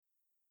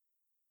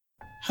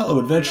Hello,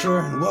 adventurer,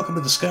 and welcome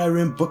to the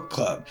Skyrim Book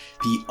Club,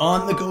 the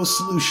on-the-go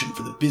solution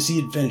for the busy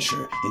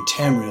adventure in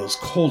Tamriel's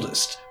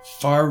coldest,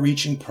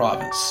 far-reaching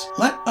province.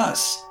 Let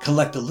us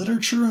collect the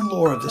literature and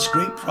lore of this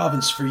great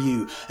province for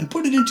you and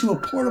put it into a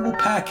portable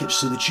package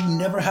so that you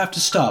never have to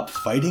stop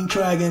fighting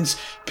dragons,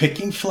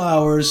 picking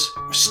flowers,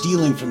 or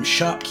stealing from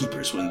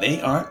shopkeepers when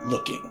they aren't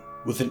looking.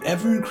 With an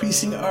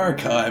ever-increasing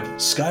archive,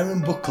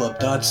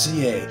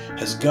 SkyrimBookClub.ca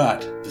has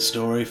got the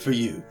story for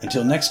you.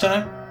 Until next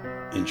time,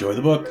 enjoy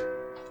the book.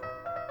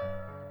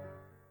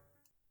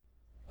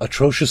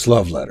 Atrocious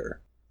Love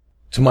Letter.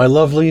 To my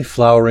lovely,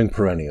 flowering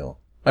perennial,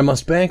 I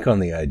must bank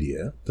on the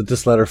idea that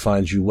this letter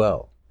finds you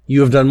well.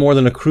 You have done more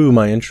than accrue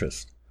my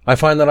interest. I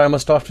find that I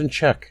must often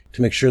check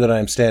to make sure that I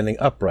am standing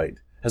upright,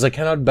 as I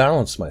cannot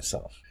balance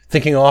myself,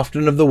 thinking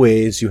often of the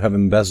ways you have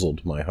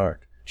embezzled my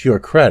heart. To your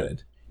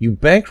credit, you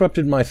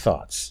bankrupted my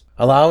thoughts,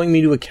 allowing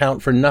me to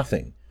account for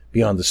nothing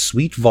beyond the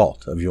sweet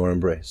vault of your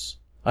embrace.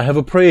 I have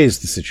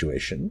appraised the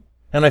situation,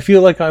 and I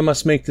feel like I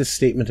must make this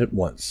statement at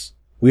once.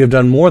 We have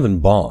done more than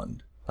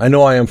bond. I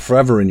know I am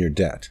forever in your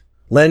debt.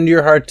 Lend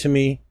your heart to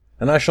me,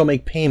 and I shall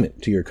make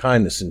payment to your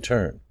kindness in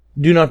turn.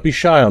 Do not be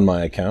shy on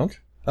my account.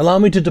 Allow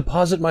me to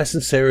deposit my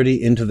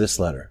sincerity into this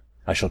letter.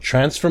 I shall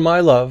transfer my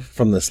love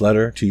from this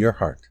letter to your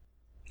heart.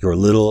 Your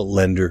little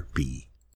lender B.